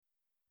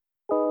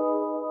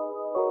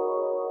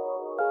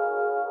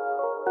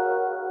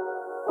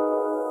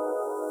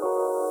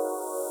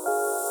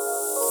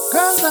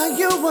Sounds like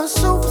you a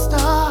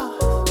superstar.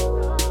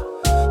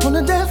 On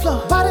the dance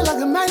floor, body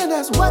like a magnet,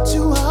 that's what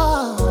you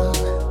are.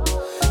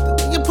 The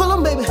way you pull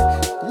them, baby,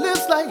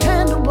 lips like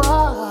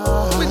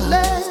handlebars. With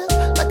legs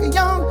like a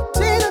young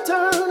Tina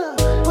Turner.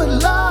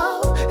 With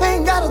love,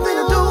 ain't got a thing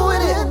to do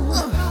with it.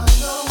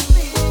 Follow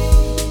me,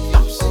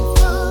 you say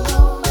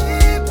follow me,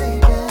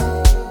 baby.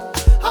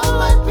 I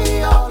might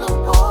be all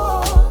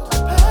aboard the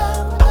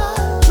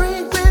paradise.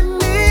 Drink with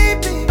me,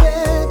 baby,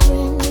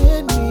 drink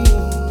with me.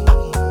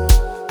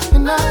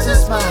 And I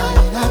just might.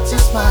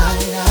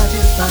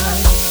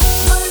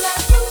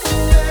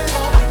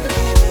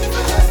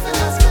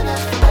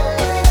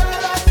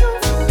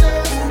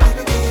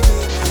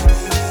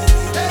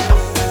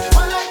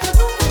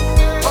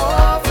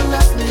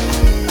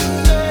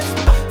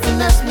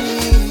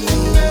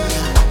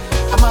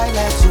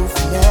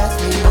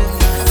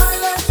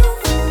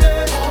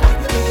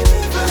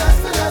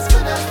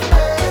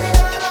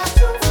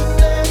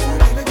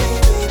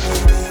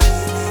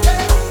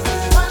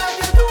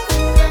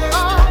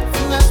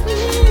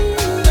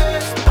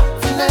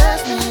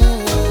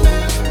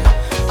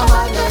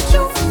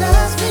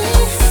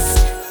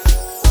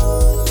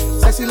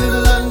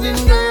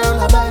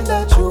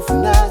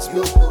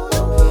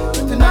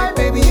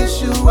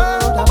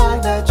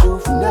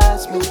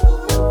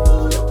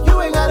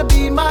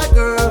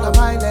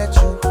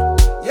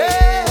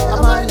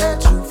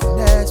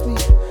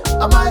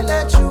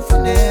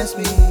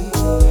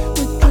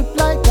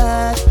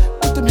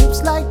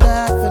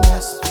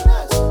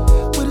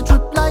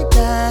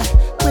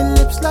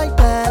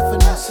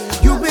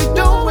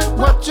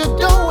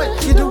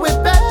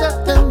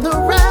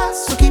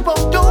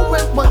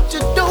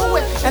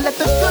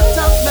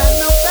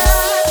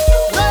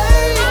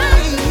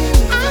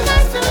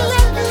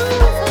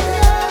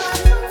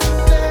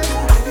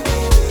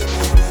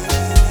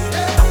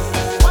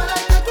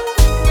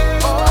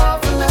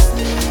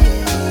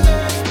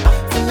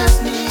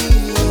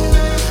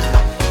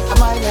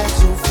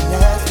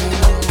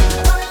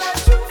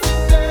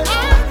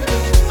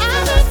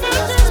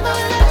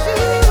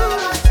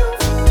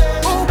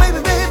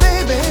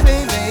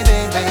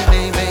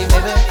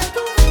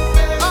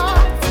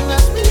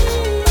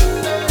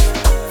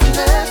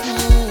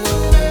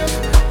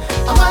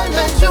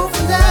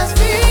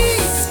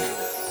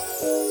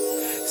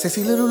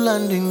 Sexy little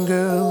London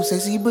girl,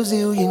 sexy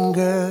Brazilian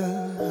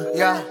girl,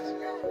 yeah.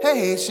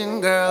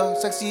 Haitian girl,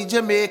 sexy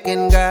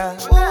Jamaican girl,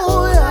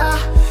 ooh yeah.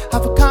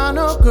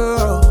 Africano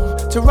girl,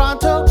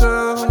 Toronto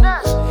girl,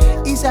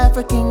 East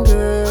African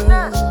girl,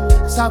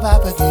 South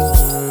African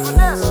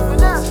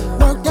girl.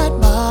 Work that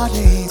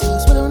body, till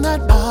it's on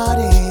that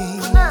body.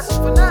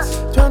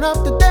 Turn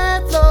up the